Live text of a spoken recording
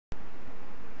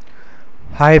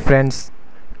Hi friends,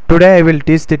 today I will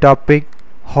teach the topic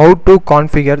how to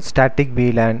configure static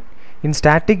VLAN. In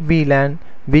static VLAN,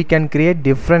 we can create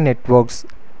different networks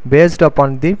based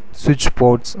upon the switch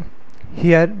ports.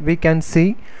 Here we can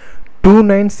see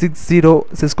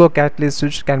 2960 Cisco Catalyst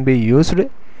switch can be used.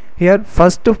 Here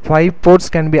first 5 ports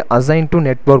can be assigned to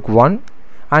network 1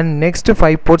 and next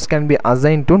 5 ports can be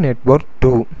assigned to network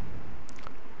 2.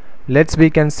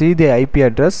 We can see the IP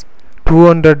address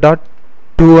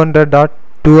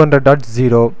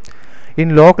 200.200.200.0.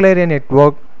 In local area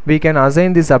network, we can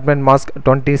assign the subnet mask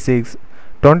 26.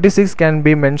 26 can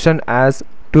be mentioned as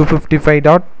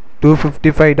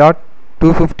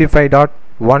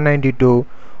 255.255.255.192.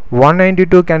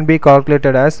 192 can be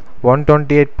calculated as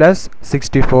 128 plus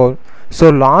 64.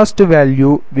 So last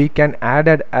value we can add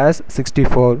it as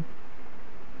 64.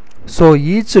 So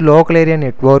each local area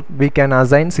network we can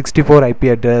assign 64 IP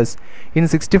address. In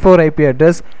 64 IP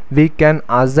address we can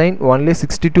assign only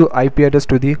 62 IP address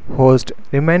to the host.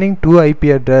 Remaining 2 IP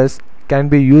address can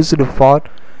be used for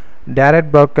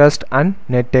direct broadcast and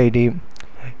net ID.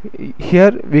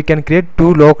 Here we can create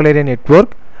 2 local area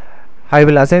network. I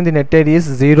will assign the net ID is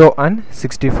 0 and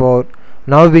 64.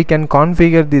 Now we can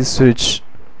configure this switch.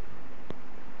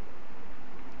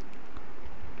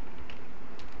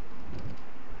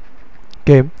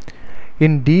 Okay,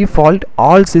 in default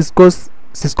all Cisco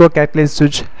Catalyst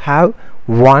switch have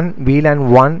one VLAN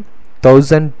 1,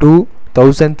 1002,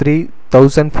 1003,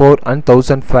 1004 and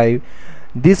 1005.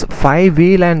 These 5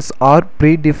 VLANs are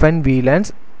predefined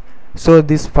VLANs. So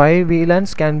these 5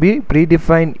 VLANs can be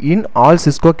predefined in all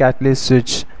Cisco Catalyst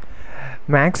switch.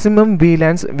 Maximum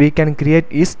VLANs we can create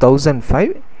is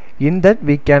 1005. In that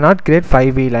we cannot create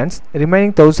 5 VLANs.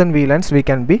 Remaining 1000 VLANs we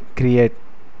can be create.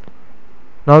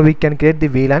 Now we can create the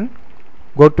VLAN.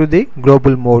 Go to the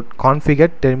global mode,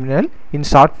 configure terminal. In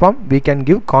short form we can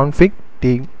give config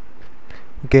t.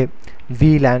 Okay,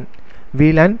 VLAN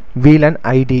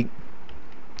ID.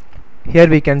 Here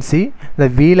we can see the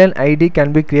VLAN ID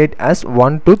can be created as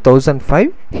 1 to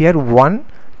 1005. Here 1,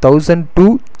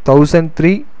 1002,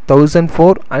 1003,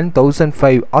 1004 and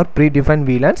 1005 are predefined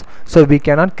VLANs. So we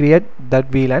cannot create that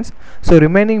VLANs. So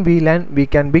remaining VLAN we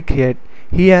can be create.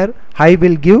 Here I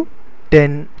will give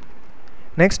 10.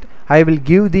 Next I will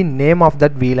give the name of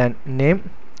that VLAN. Name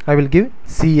I will give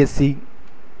CSC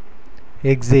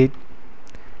exit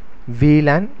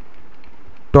VLAN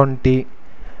 20,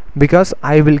 because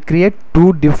I will create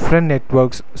 2 different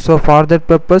networks. So for that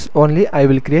purpose only I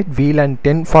will create VLAN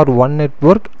 10 for one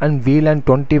network and VLAN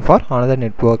 20 for another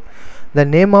network. The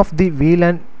name of the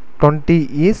VLAN 20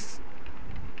 is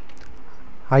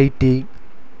IT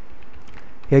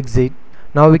exit.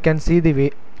 Now we can see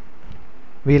the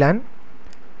VLAN.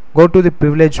 Go to the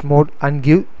privilege mode and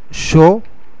give show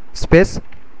space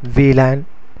VLAN.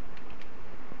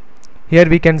 Here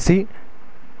we can see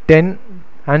 10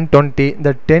 and 20.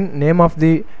 The 10 name of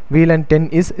the VLAN 10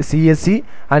 is CSC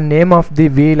and name of the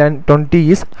VLAN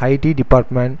 20 is IT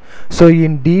department. So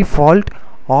in default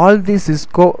all the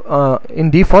Cisco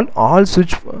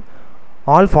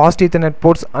all fast Ethernet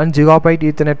ports and gigabit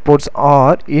Ethernet ports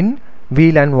are in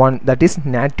VLAN 1, that is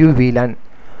native VLAN.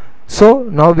 So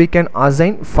now we can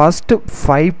assign first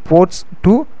 5 ports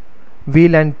to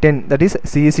VLAN 10, that is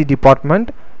CSC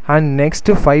department, and next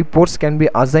 5 ports can be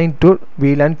assigned to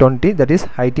VLAN 20, that is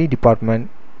IT department.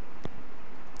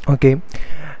 Okay,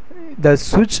 the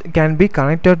switch can be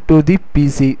connected to the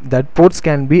PC. That ports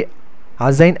can be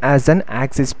assigned as an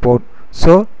access port.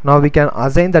 So now we can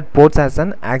assign that ports as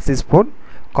an access port.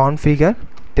 Configure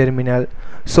terminal.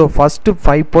 So first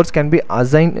 5 ports can be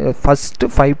assigned.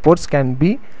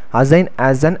 Assigned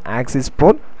as an access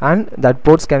port, and that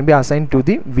ports can be assigned to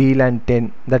the VLAN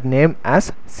 10, that name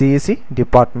as CSC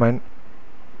department.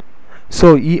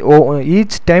 So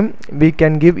each time we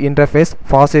can give interface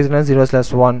fast Ethernet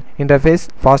 0/1, interface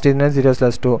fast Ethernet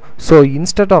 0/2. So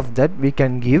instead of that we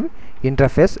can give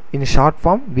interface. In short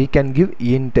form we can give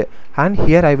int, and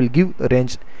here I will give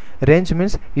range. Range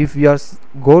means if you are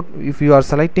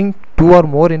selecting 2 or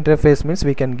more interface means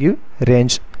we can give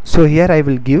range. So here I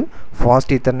will give fast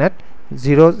Ethernet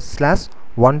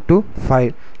 0/1 to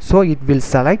 5. So it will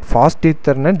select fast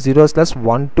Ethernet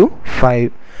 0/1 to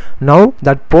 5. Now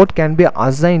that port can be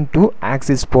assigned to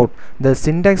access port. The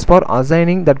syntax for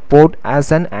assigning that port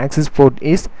as an access port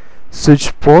is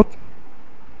switch port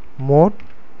mode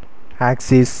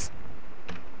access.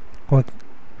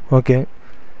 Okay.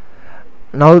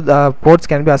 Now the ports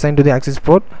can be assigned to the access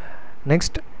port.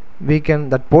 Next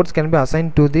that ports can be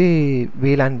assigned to the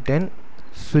VLAN 10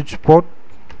 switch port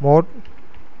mode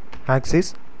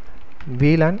access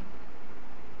VLAN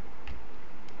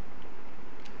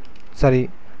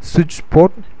switch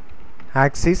port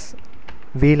axis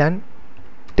VLAN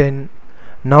 10.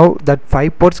 Now that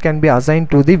 5 ports can be assigned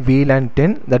to the VLAN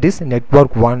 10, that is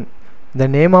network 1. The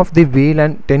name of the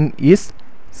VLAN 10 is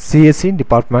CSE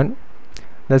department.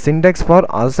 The syntax for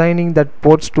assigning that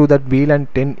ports to that VLAN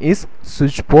 10 is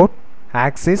switch port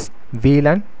axis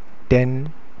VLAN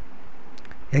 10.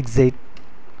 Exit.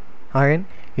 Again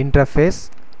interface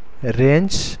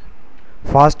range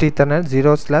fast Ethernet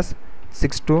 0/6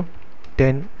 to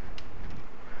 10.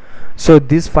 So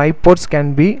these 5 ports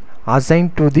can be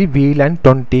assigned to the VLAN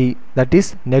 20, that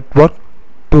is network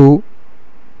 2.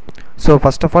 So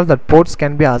first of all, the ports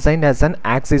can be assigned as an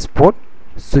access port,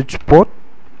 switch port,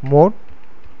 mode,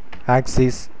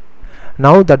 axis.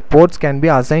 Now that ports can be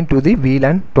assigned to the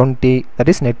VLAN 20, that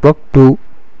is network 2.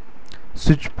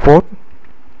 Switch port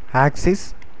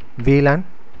axis VLAN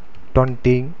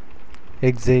 20.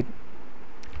 Exit.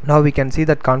 Now we can see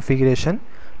that configuration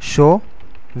show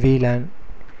VLAN.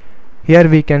 Here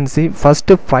we can see first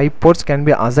 5 ports can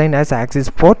be assigned as access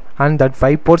port, and that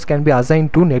 5 ports can be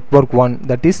assigned to network 1,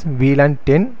 that is VLAN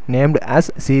 10 named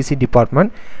as CSE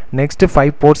department. Next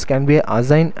 5 ports can be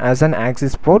assigned as an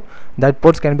access port, that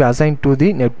ports can be assigned to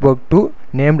the network 2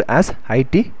 named as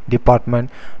IT department.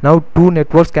 Now 2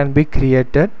 networks can be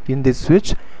created in this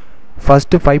switch.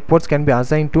 First 5 ports can be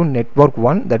assigned to network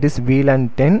 1, that is VLAN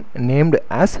 10 named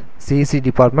as CSE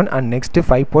department, and next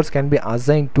 5 ports can be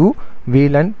assigned to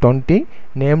VLAN 20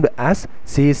 named as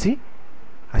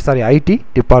IT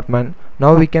department.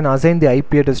 Now we can assign the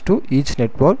IP address to each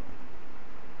network.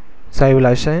 So I will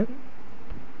assign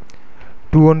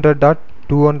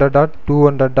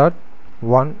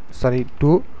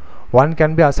 200.200.200.1 1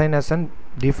 can be assigned as an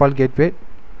default gateway.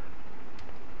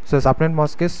 So subnet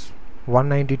mask is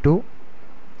 192.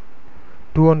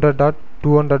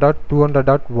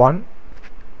 200.200.200.1.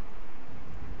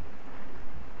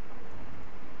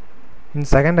 In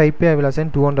second IP I will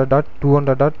assign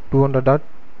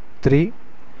 200.200.200.3.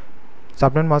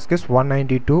 subnet mask is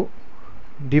 192.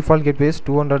 default gateway is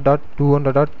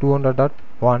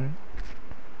 200.200.200.1.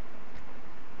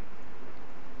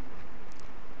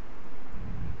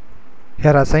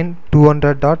 here assign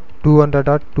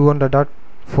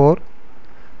 200.200.200.4.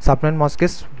 subnet mask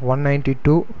is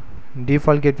 192.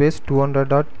 default gateway is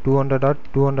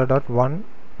 200.200.200.1.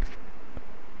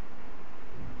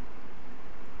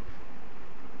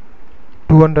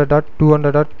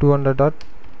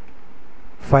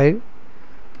 200.200.200.5.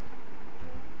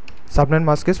 subnet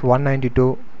mask is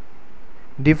 192.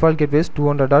 default gateway is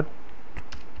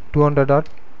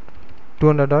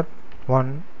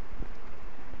 200.200.200.1.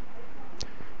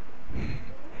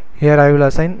 here I will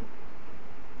assign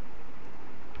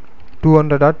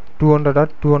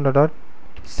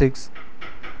 200.200.200.6.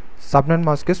 subnet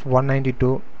mask is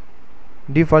 192.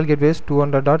 default gateway is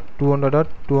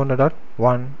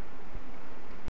 200.200.200.1.